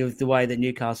everything of the way that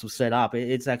Newcastle set up.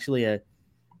 It's actually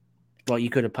you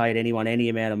could have paid anyone any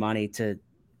amount of money to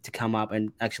come up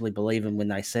and actually believe them when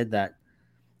they said that.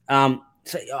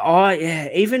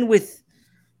 Even with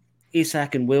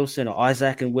Isaac and Wilson,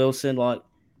 like,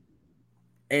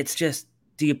 it's just,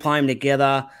 do you play them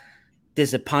together?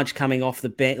 There's a punch coming off the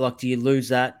bench. Like, do you lose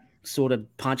that sort of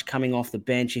punch coming off the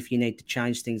bench if you need to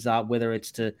change things up, whether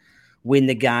it's to win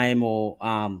the game or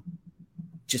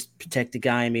just protect the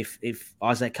game? If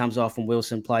Isaac comes off and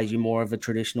Wilson plays you more of a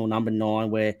traditional number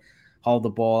 9 where hold the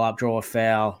ball up, draw a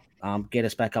foul, get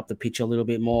us back up the pitch a little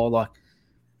bit more, like,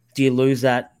 do you lose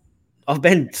that? I've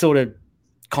been sort of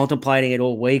contemplating it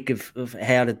all week of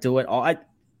how to do it. I'd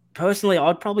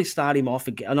probably start him off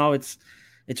again. I know it's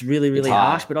really, really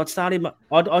harsh, but I'd start him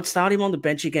on the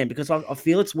bench again, because I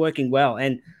feel it's working well.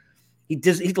 And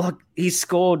he's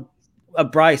scored a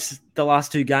brace the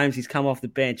last 2 games he's come off the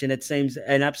bench, and it seems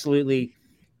an absolutely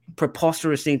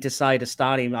preposterous thing to say to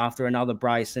start him after another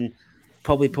brace, and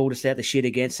probably pulled us out the shit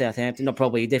against Southampton. Not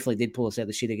probably, he definitely did pull us out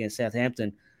the shit against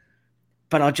Southampton.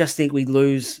 But I just think we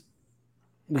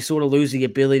sort of lose the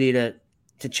ability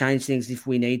to change things if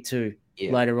we need to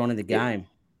later on in the game.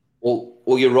 Well,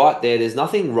 you're right there. There's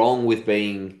nothing wrong with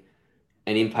being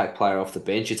an impact player off the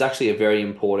bench. It's actually a very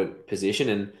important position,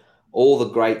 and all the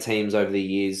great teams over the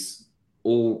years,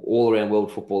 all around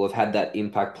world football, have had that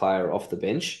impact player off the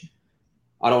bench.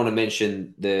 I don't want to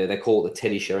mention they call it the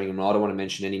Teddy Sheringham. I don't want to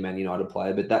mention any Man United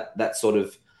player, but that's sort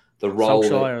of the role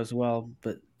Solskjaer as well,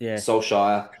 but yeah.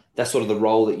 Solskjaer, that's sort of the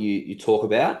role that you talk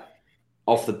about.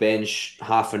 Off the bench,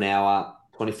 half an hour,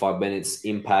 25 minutes,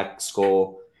 impact,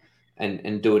 score,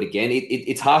 and do it again.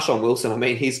 It's harsh on Wilson. I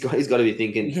mean, he's got to be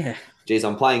thinking, Yeah. geez,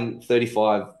 I'm playing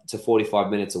 35 to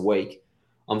 45 minutes a week.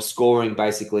 I'm scoring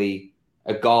basically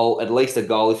a goal, at least a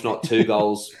goal, if not 2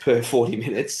 goals per 40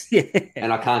 minutes, Yeah.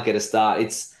 and I can't get a start.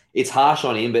 It's harsh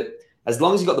on him, but as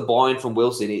long as you got the buy-in from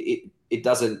Wilson, it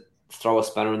doesn't throw a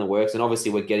spanner in the works, and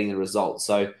obviously we're getting the results.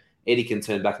 So Eddie can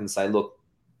turn back and say, look,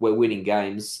 we're winning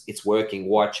games. It's working.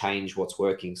 Why change what's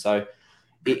working? So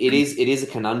it is a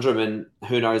conundrum, and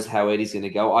who knows how Eddie's going to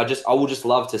go. I will just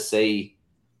love to see,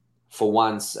 for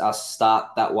once, us start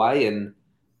that way. And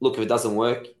look, if it doesn't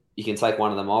work, you can take one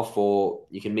of them off, or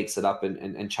you can mix it up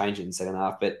and change it in the second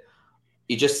half. But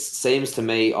it just seems to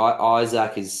me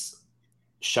Isaac is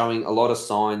showing a lot of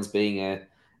signs being a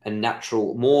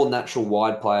more natural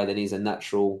wide player than he's a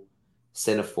natural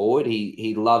centre forward.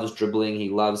 He loves dribbling. He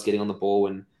loves getting on the ball,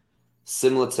 and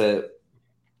similar to,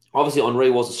 obviously,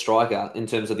 Henry was a striker in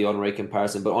terms of the Henry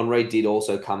comparison, but Henry did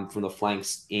also come from the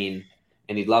flanks in,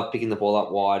 and he loved picking the ball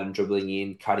up wide and dribbling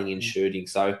in, cutting in, shooting.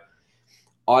 So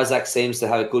Isaac seems to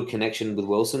have a good connection with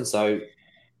Wilson, so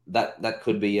that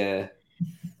could be a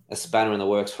spanner in the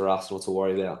works for Arsenal to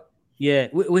worry about. Yeah,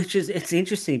 it's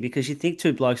interesting because you think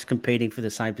two blokes competing for the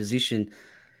same position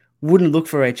wouldn't look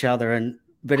for each other,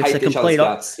 but it's Hate a each other's complete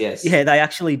guts, yes. Yeah, they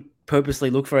actually purposely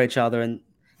look for each other, and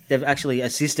they've actually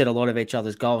assisted a lot of each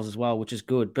other's goals as well, which is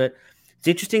good. But it's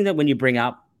interesting that when you bring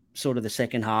up sort of the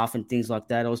second half and things like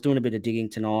that, I was doing a bit of digging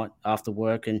tonight after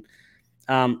work, and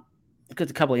got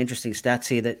a couple of interesting stats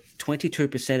here that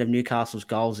 22% of Newcastle's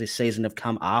goals this season have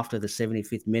come after the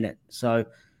 75th minute. So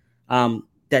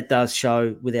that does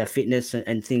show with our fitness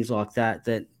and things like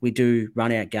that we do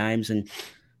run out games. And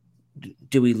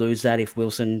do we lose that if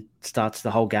Wilson starts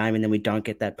the whole game and then we don't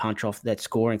get that punch off, that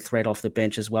scoring threat off the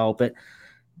bench as well? But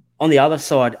on the other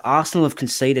side, Arsenal have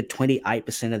conceded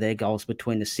 28% of their goals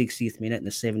between the 60th minute and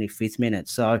the 75th minute.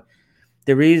 So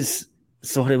there is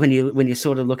sort of, when you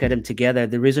sort of look at them together,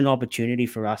 there is an opportunity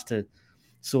for us to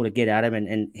sort of get at them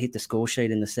and hit the score sheet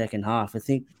in the second half. I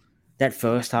think that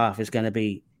first half is going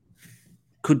to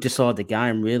could decide the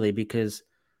game, really, because,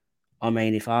 I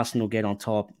mean, if Arsenal get on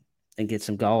top and get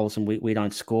some goals and we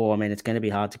don't score, I mean, it's going to be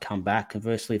hard to come back.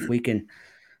 Conversely, if we can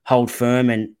hold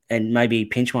firm and maybe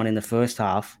pinch one in the first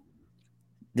half,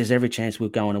 there's every chance we're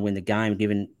going to win the game,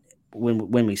 given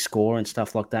when we score and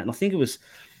stuff like that. And I think it was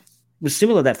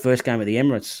similar to that first game at the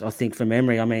Emirates, I think, from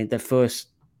memory. I mean, the first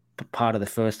part of the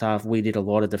first half, we did a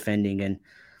lot of defending and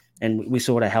we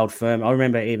sort of held firm. I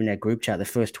remember even our group chat, the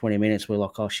first 20 minutes, we're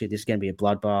like, oh, shit, this is going to be a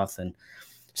bloodbath. And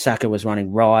Saka was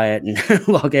running riot and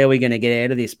like, how are we going to get out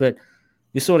of this? But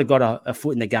we sort of got a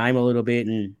foot in the game a little bit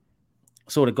and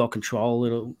sort of got control a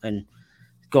little and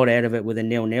got out of it with a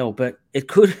 0-0. But it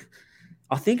could,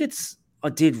 I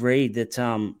did read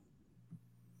that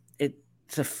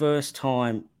it's the first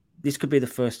time, this could be the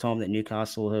first time that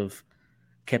Newcastle have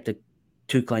kept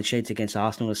 2 clean sheets against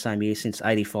Arsenal the same year since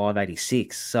 85,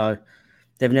 86. So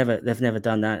they've never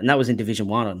done that. And that was in Division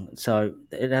 1. So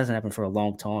it hasn't happened for a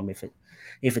long time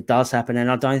if it does happen.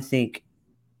 And I don't think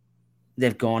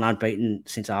they've gone unbeaten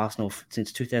since Arsenal,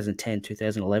 since 2010,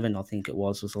 2011, I think it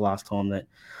was the last time that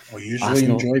I usually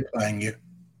enjoy playing you.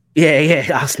 Yeah,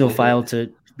 Arsenal failed to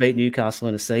beat Newcastle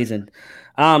in a season.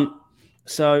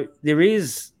 So there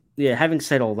is, having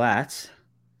said all that,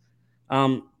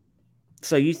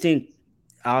 so you think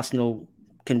Arsenal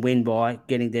can win by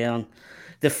getting down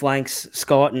the flanks,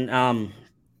 Scott, and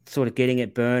sort of getting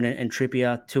at Burn and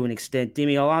Trippier to an extent?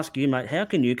 Dimmy, I'll ask you, mate, how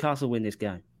can Newcastle win this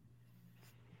game?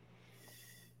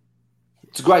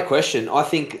 It's a great question. I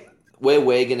think where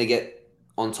we're going to get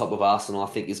on top of Arsenal, I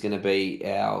think, is going to be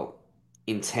our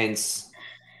intense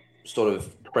sort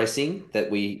of pressing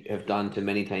that we have done to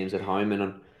many teams at home.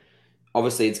 And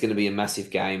obviously it's going to be a massive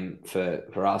game for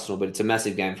Arsenal, but it's a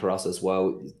massive game for us as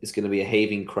well. It's going to be a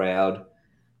heaving crowd.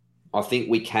 I think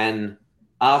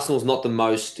Arsenal's not the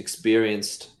most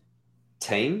experienced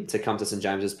team to come to St.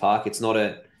 James's Park.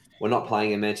 We're not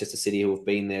playing in Manchester City who have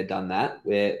been there, done that.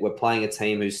 We're playing a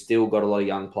team who's still got a lot of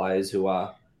young players who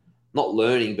are not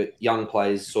learning, but young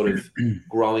players sort of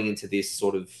growing into this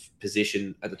sort of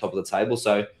position at the top of the table.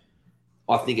 So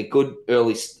I think a good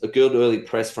early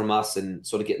press from us and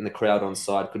sort of getting the crowd on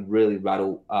side could really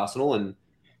rattle Arsenal. And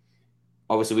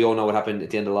obviously we all know what happened at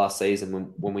the end of last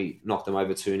season when we knocked them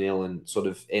over 2-0 and sort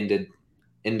of ended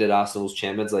Arsenal's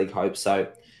Champions League hopes. So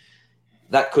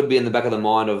that could be in the back of the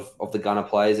mind of the Gunner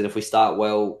players. And if we start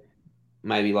well,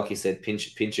 maybe, like you said,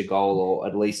 pinch a goal or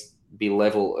at least be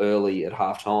level early at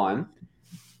half time,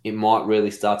 it might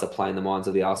really start to play in the minds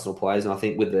of the Arsenal players. And I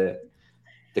think with the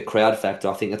crowd factor,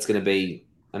 I think that's going to be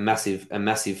a massive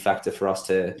factor for us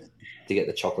to get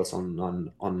the chocolates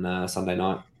on Sunday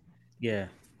night. Yeah,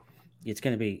 it's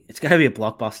going to be a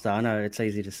blockbuster. I know it's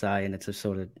easy to say, and it's a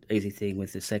sort of easy thing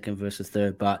with the second versus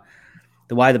third, but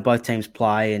the way that both teams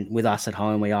play, and with us at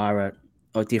home, we are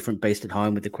a different beast at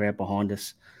home with the crowd behind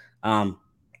us.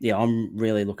 Yeah, I'm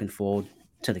really looking forward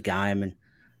to the game, and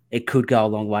it could go a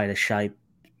long way to shape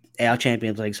our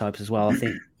Champions League hopes as well. I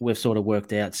think we've sort of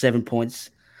worked out 7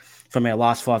 points from our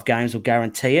last 5 games will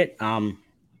guarantee it.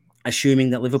 Assuming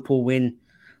that Liverpool win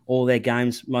all their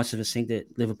games, most of us think that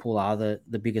Liverpool are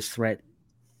the biggest threat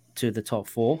to the top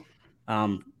 4.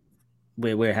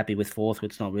 We're happy with 4th.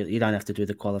 It's not really, you don't have to do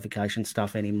the qualification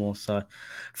stuff anymore. So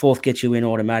 4th gets you in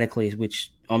automatically,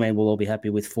 which I mean we'll all be happy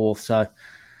with 4th. So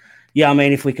yeah, I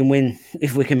mean if we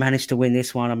can manage to win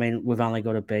this one, I mean we've only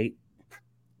got to beat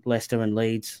Leicester and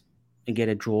Leeds and get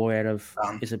a draw out of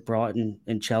is it Brighton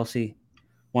and Chelsea,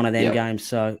 one of them games.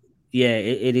 So yeah,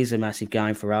 it is a massive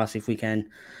game for us. If we can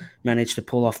manage to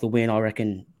pull off the win, I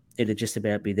reckon it'd just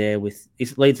about be there.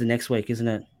 It's Leeds the next week, isn't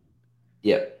it?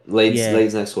 Yeah,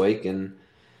 Leeds next week, and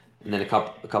then a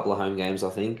couple of home games, I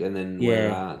think, and then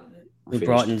we're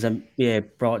Brighton's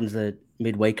the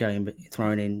midweek game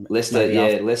thrown in.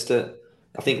 Leicester.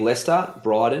 I think Leicester,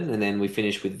 Brighton, and then we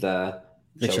finish with the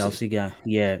Chelsea game.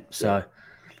 Yeah, so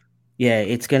yeah,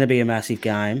 it's going to be a massive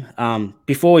game.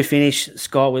 Before we finish,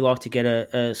 Scott, we like to get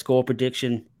a score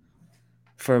prediction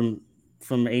from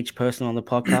each person on the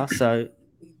podcast. So,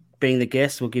 being the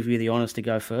guest, we'll give you the honours to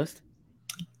go first.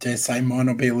 Dare say mine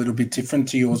will be a little bit different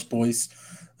to yours, boys.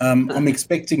 I'm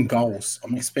expecting goals.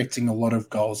 I'm expecting a lot of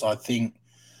goals. I think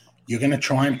you're going to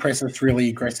try and press us really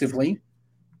aggressively,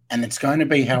 and it's going to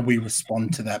be how we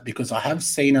respond to that, because I have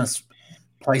seen us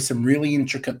play some really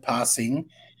intricate passing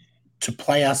to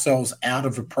play ourselves out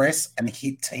of a press and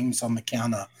hit teams on the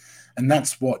counter. And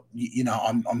that's what,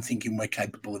 I'm thinking we're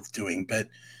capable of doing. But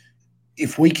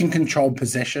if we can control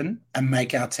possession and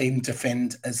make our team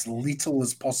defend as little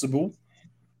as possible,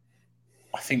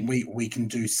 I think we can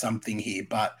do something here.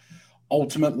 But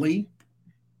ultimately,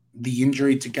 the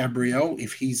injury to Gabriel,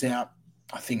 if he's out,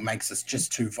 I think makes us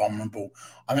just too vulnerable.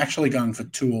 I'm actually going for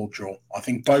 2-2 draw. I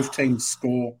think both teams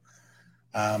score.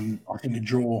 I think a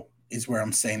draw is where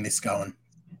I'm seeing this going.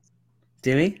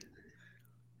 Demi?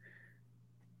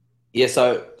 Yeah,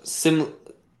 so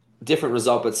different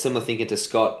result, but similar thinking to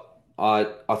Scott. I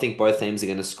think both teams are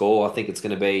going to score. I think it's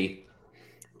going to be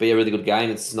a really good game.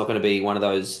 It's not going to be one of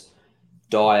those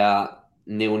dire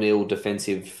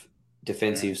 0-0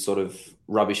 defensive sort of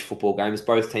rubbish football games.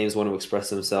 Both teams want to express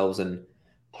themselves and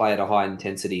play at a high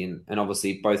intensity, and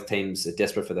obviously both teams are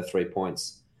desperate for the 3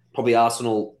 points. Probably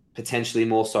Arsenal potentially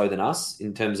more so than us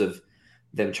in terms of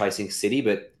them chasing City,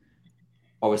 but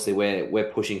obviously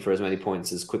we're pushing for as many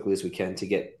points as quickly as we can to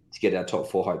get our top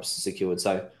 4 hopes secured.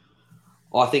 So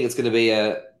I think it's going to be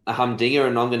a humdinger,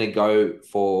 and I'm going to go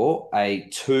for a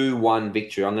 2-1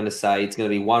 victory. I'm going to say it's going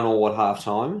to be 1-1 at half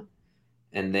time,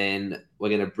 and then we're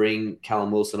going to bring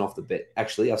Callum Wilson off the bench.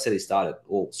 Actually, I've said he started.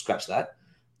 Or scratch that.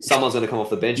 Someone's going to come off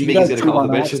the bench. Miggy's going to come off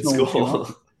the bench and score.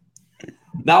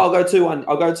 No, I'll go 2-1.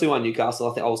 I'll go 2-1 Newcastle.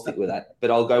 I think I'll stick with that.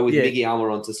 But I'll go with Miggy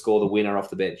Almiron to score the winner off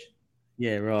the bench.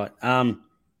 Yeah, right.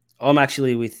 I'm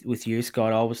actually with you,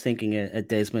 Scott. I was thinking at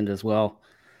Desmond as well.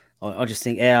 I just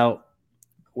think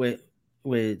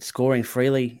we're scoring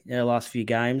freely in our last few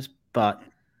games, but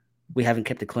we haven't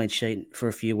kept a clean sheet for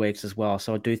a few weeks as well.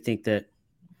 So I do think that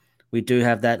we do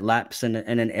have that lapse and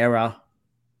an error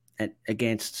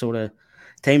against sort of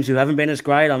teams who haven't been as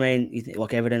great. I mean,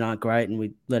 like Everton aren't great, and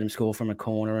we let them score from a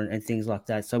corner and things like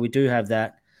that. So we do have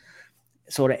that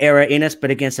sort of error in us,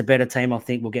 but against a better team, I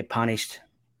think we'll get punished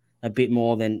a bit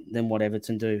more than what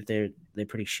Everton do. They're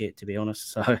pretty shit, to be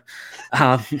honest. So,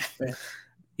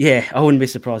 yeah, I wouldn't be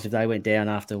surprised if they went down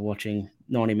after watching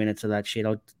 90 minutes of that shit.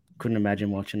 I couldn't imagine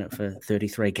watching it for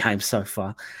 33 games so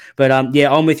far. But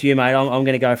yeah, I'm with you, mate. I'm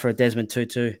going to go for a Desmond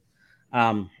 2-2.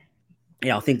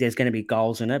 Yeah, I think there's going to be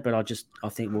goals in it, but I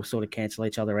think we'll sort of cancel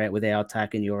each other out with our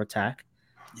attack and your attack.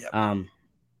 Yep.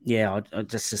 Yeah,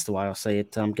 that's just the way I see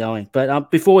it going.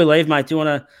 But before we leave, mate, do you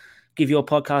want to give your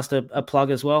podcast a plug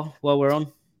as well while we're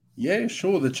on? Yeah,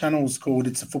 sure. The channel's called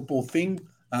It's a Football Thing.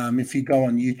 If you go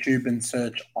on YouTube and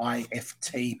search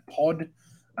IFT Pod,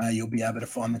 you'll be able to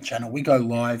find the channel. We go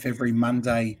live every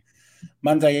Monday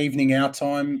evening our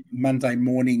time, Monday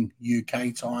morning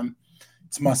UK time.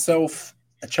 It's myself,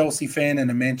 a Chelsea fan and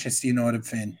a Manchester United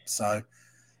fan. So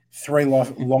three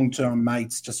long-term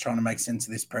mates just trying to make sense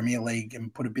of this Premier League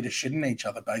and put a bit of shit in each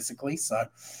other, basically. So,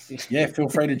 yeah, feel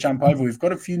free to jump over. We've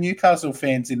got a few Newcastle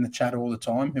fans in the chat all the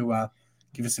time who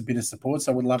give us a bit of support.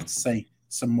 So we'd love to see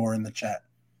some more in the chat.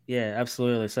 Yeah,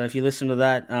 absolutely. So if you listen to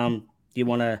that, you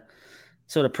want to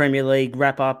sort of Premier League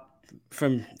wrap up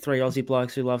from three Aussie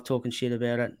blokes who love talking shit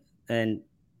about it, and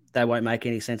they won't make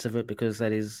any sense of it because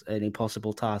that is an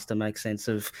impossible task to make sense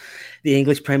of the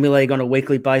English Premier League on a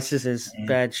weekly basis. There's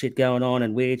bad shit going on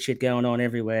and weird shit going on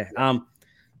everywhere.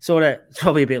 Sort of, it's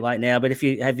probably a bit late now, but if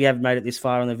you haven't made it this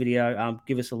far on the video,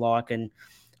 give us a like and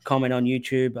comment on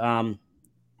YouTube,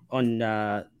 on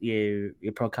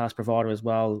your podcast provider as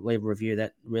well. Leave a review.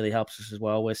 That really helps us as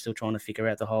well. We're still trying to figure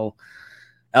out the whole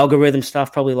algorithm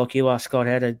stuff, probably like you are, Scott,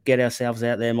 how to get ourselves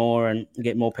out there more and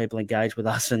get more people engaged with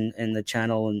us and the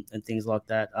channel and things like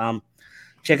that.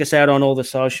 Check us out on all the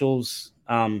socials,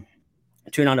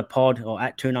 Tune Under Pod or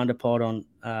at Tune Under Pod on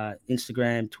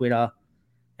Instagram, Twitter,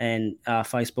 and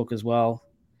Facebook as well.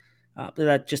 But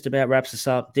that just about wraps us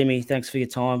up. Dimmy, thanks for your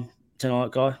time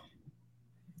tonight, guy.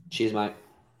 Cheers, mate.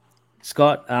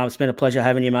 Scott, it's been a pleasure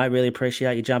having you, mate. Really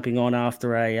appreciate you jumping on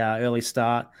after a early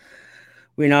start.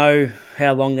 We know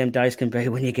how long them days can be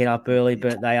when you get up early,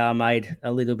 but they are made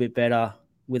a little bit better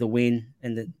with a win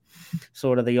and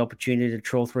the opportunity to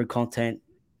trawl through content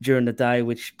during the day,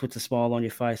 which puts a smile on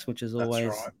your face, which is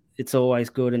it's always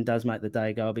good and does make the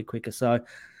day go a bit quicker. So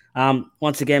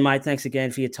once again, mate, thanks again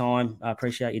for your time. I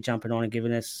appreciate you jumping on and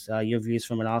giving us your views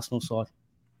from an Arsenal side.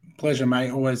 Pleasure,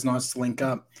 mate. Always nice to link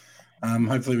up.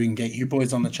 Hopefully we can get you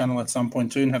boys on the channel at some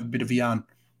point too and have a bit of a yarn.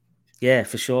 Yeah,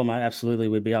 for sure, mate. Absolutely.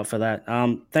 We'd be up for that.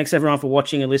 Thanks, everyone, for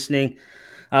watching and listening.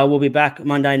 We'll be back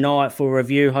Monday night for a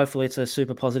review. Hopefully it's a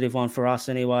super positive one for us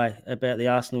anyway about the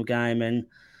Arsenal game and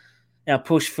our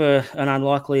push for an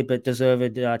unlikely but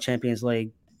deserved Champions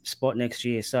League spot next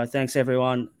year. So thanks,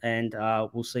 everyone, and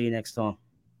we'll see you next time.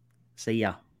 See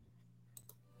ya.